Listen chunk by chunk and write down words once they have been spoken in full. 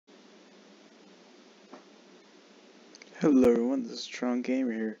Hello everyone, this is Tron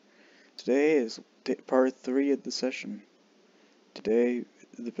Gamer here. Today is part 3 of the session. Today,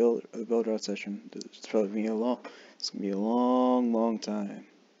 the build out session. It's probably gonna be a long time.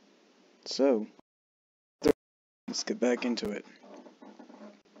 So, let's get back into it.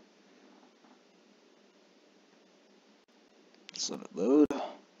 Let's let it load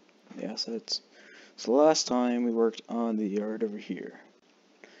the assets. So last time we worked on the yard over here.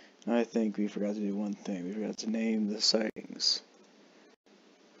 And I think we forgot to do one thing. We forgot to name the sidings.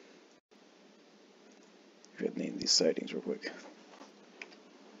 We forgot to name these sidings real quick.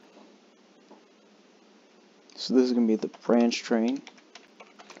 So this is going to be the branch train,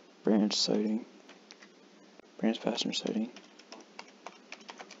 branch siding, branch passenger siding,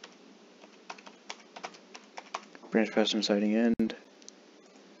 branch passenger siding end.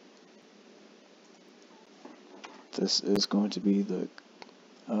 This is going to be the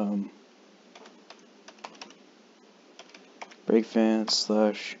brake fan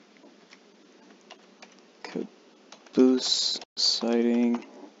slash caboose siding.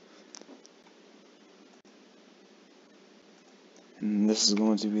 And this is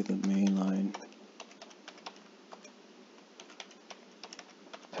going to be the main line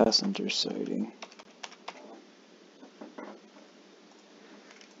passenger siding.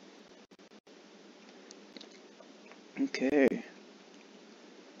 Okay.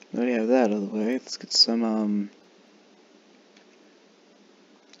 Now we have that out of the way. Let's get some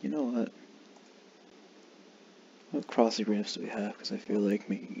you know what crossing ramps do we have? Because I feel like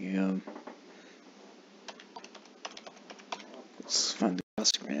making let's find the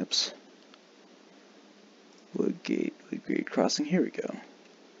crossing ramps. Wood gate crossing. Here we go.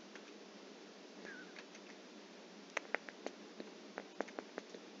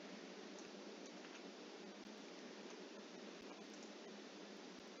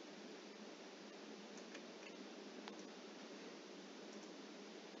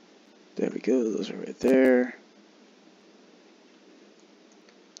 There we go. Those are right there.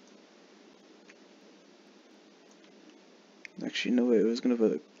 Actually, no way. I was gonna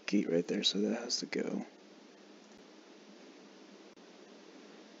put a gate right there, so that has to go.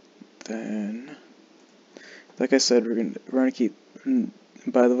 Then, like I said, we're gonna keep.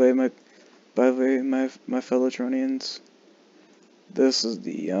 By the way, my fellow Tronians, this is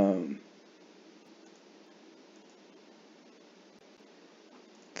the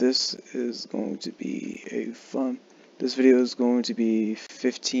this is going to be a fun. This video is going to be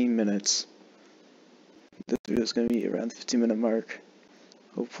 15 minutes. This video is going to be around the 15-minute mark.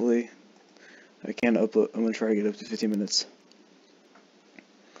 Hopefully, I can upload. I'm going to try to get up to 15 minutes.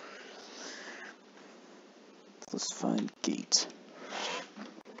 Let's find gate.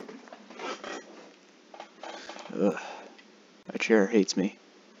 Ugh. My chair hates me.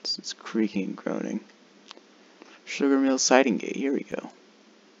 It's creaking and groaning. Sugar mill siding gate. Here we go.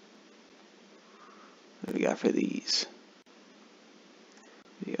 What do we got for these?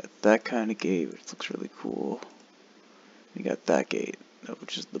 We got that kind of gate, which looks really cool. We got that gate,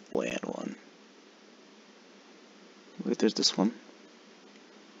 which is the bland one. Wait, there's this one.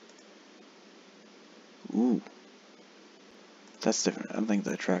 Ooh. That's different. I don't think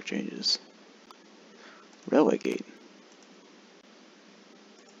that track changes. Railway gate.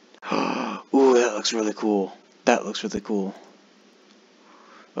 Ooh, that looks really cool. That looks really cool.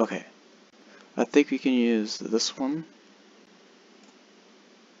 Okay. I think we can use this one.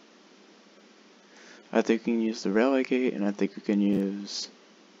 I think we can use the railway gate, and I think we can use...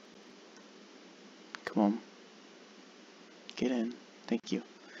 Come on. Get in. Thank you.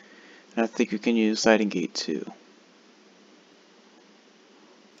 And I think we can use siding gate too.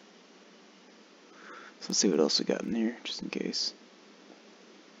 So let's see what else we got in here, just in case.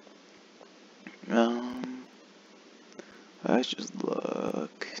 Let's just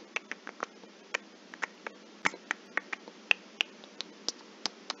look.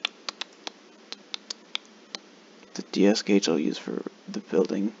 The DS gates I'll use for the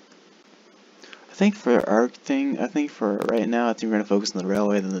building. I think for our thing, I think for right now, I think we're going to focus on the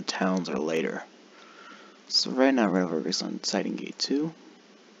railway, then the towns are later. So right now we're going to focus on siding gate 2.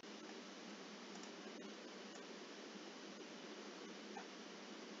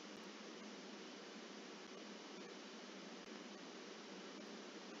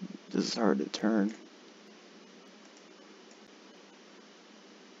 This is hard to turn.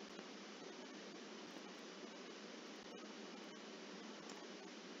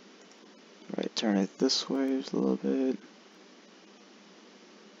 Right, turn it this way just a little bit.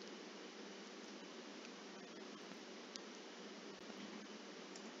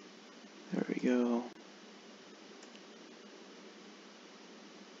 There we go.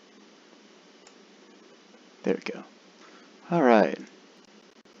 There we go. Alright.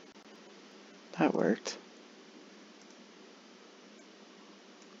 That worked.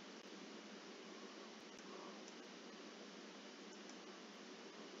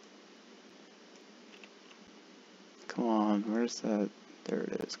 Come on, where's that? There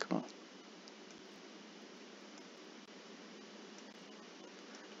it is, come on.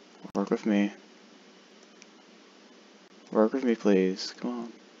 Work with me. Work with me, please. Come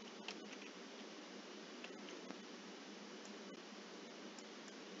on.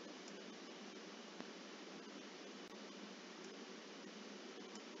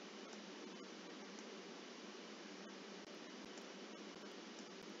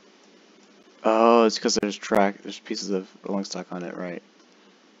 Oh, it's because there's pieces of rolling stock on it, right?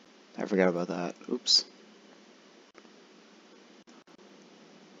 I forgot about that. Oops.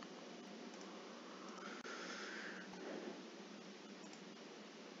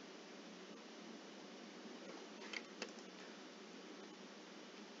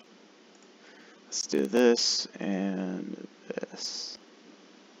 Let's do this and this.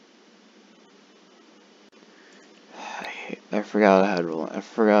 I forgot I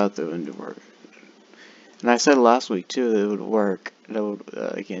forgot that it would work. And I said last week too that it would work. That would,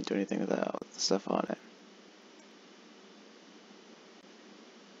 I can't do anything without the stuff on it.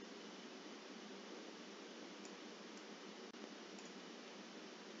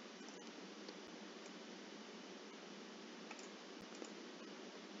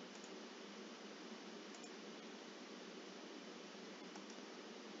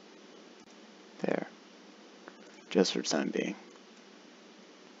 There. Just for the time being.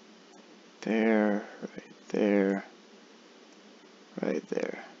 There, right there, right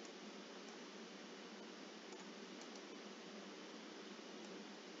there.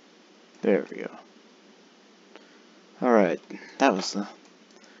 There we go. Alright, that was a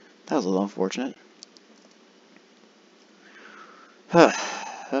little unfortunate.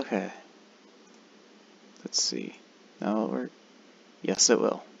 Okay. Let's see. Now it'll work. Yes, it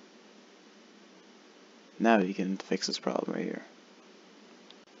will. Now we can fix this problem right here.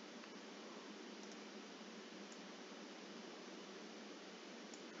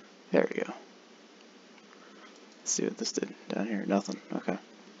 There we go. Let's see what this did down here. Nothing. Okay.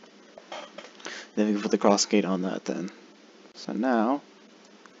 Then we can put the cross gate on that then. So now,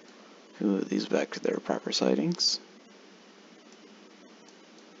 move these back to their proper sidings.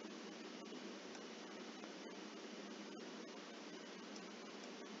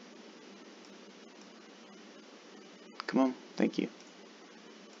 Come on, thank you.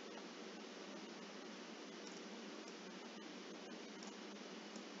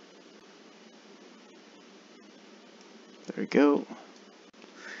 There we go.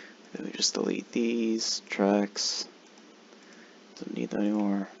 Then we just delete these tracks. Don't need them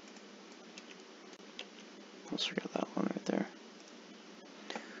anymore. Let's forget that one right there.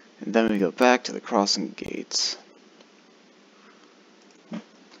 And then we go back to the crossing gates.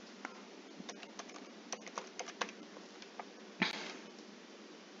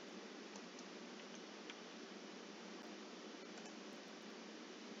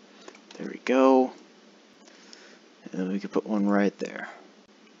 There we go. And then we can put one right there.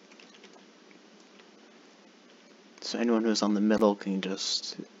 So anyone who's on the middle can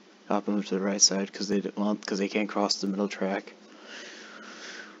just hop and move to the right side because they can't cross the middle track.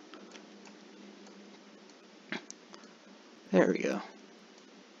 There we go.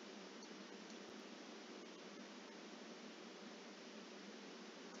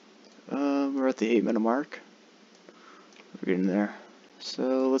 We're at the 8-minute mark. We're getting there.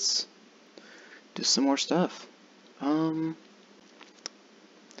 So let's do some more stuff.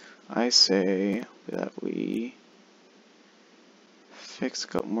 I say that we fix a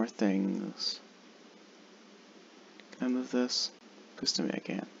couple more things. Can I move this? Please tell me I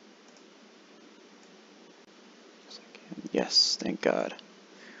can. Yes, I can. Yes, thank God.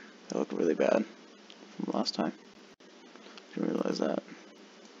 That looked really bad from last time. Didn't realize that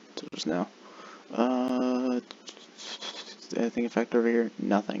until just now. Anything affect over here?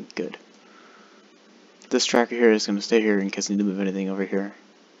 Nothing. Good. This tracker here is going to stay here in case I need to move anything over here.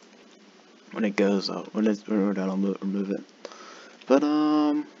 When it goes, when we're done, I'll remove it. But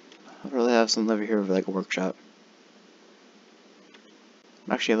I'd really have something over here for like a workshop.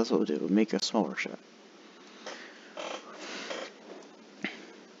 Actually, that's what we'll do. We'll make a small workshop.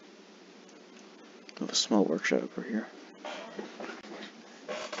 We'll have a small workshop over here.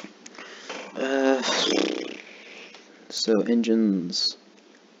 So engines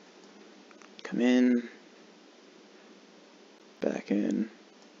come in, back in,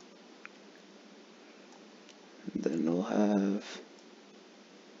 and then we'll have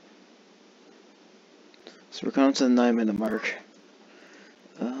So we're coming to the 9-minute mark.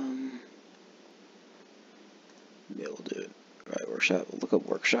 Yeah, we'll do it. Right, workshop. We'll look up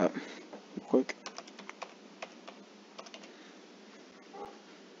workshop real quick.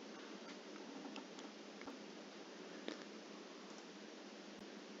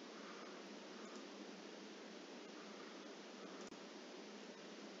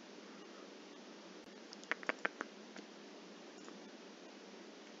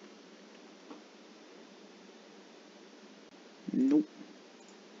 Nope.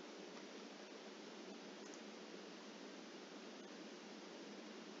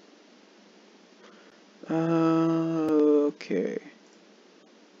 Okay.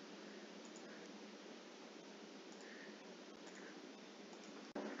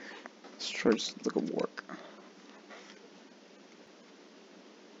 Let's try to look at work.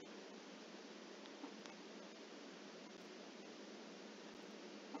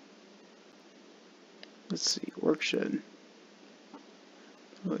 Let's see, workshed.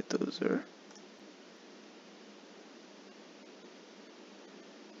 Oh, wait, those are.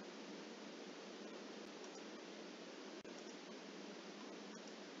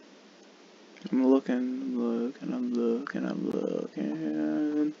 I'm looking.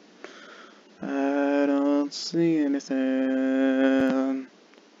 I don't see anything.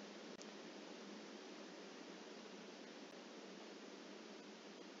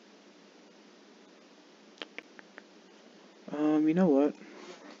 You know what?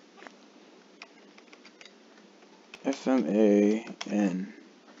 FMAN.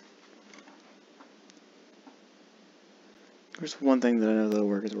 There's one thing that I know that'll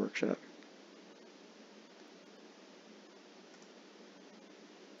work as a workshop.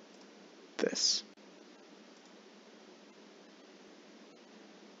 This.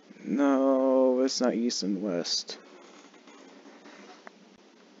 No, it's not east and west.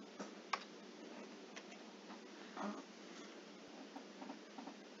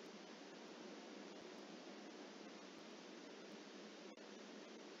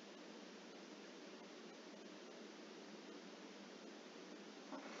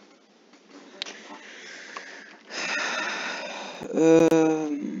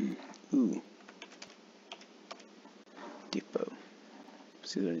 Ooh. Depot.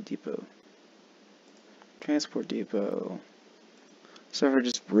 See the depot. Transport depot. Sorry for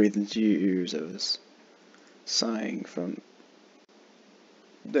just breathing into your ears. I was sighing from.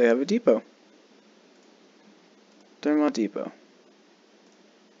 They have a depot. Thermont Depot.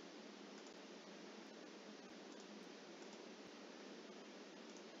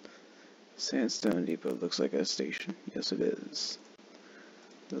 Sandstone Depot looks like a station. Yes, it is.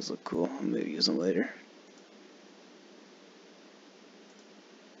 Those look cool. I'll maybe use them later.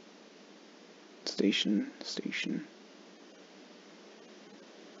 Station.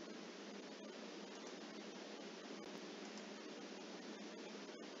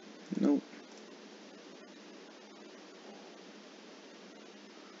 Nope.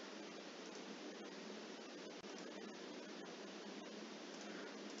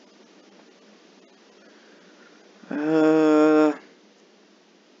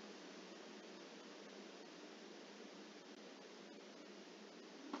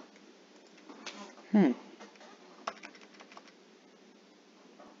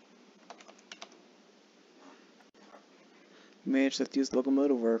 May just have to use the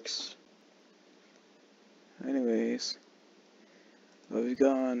locomotive works. Anyways, we've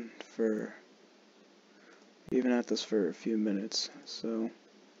gone for. Even at this for a few minutes, so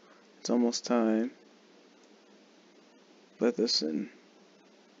it's almost time. Let this in.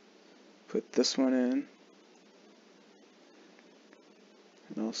 Put this one in.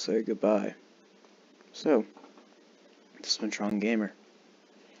 And I'll say goodbye. So, this has been Tron Gamer.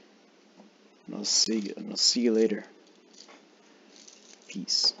 And I'll see you later.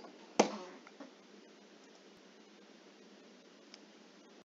 Peace.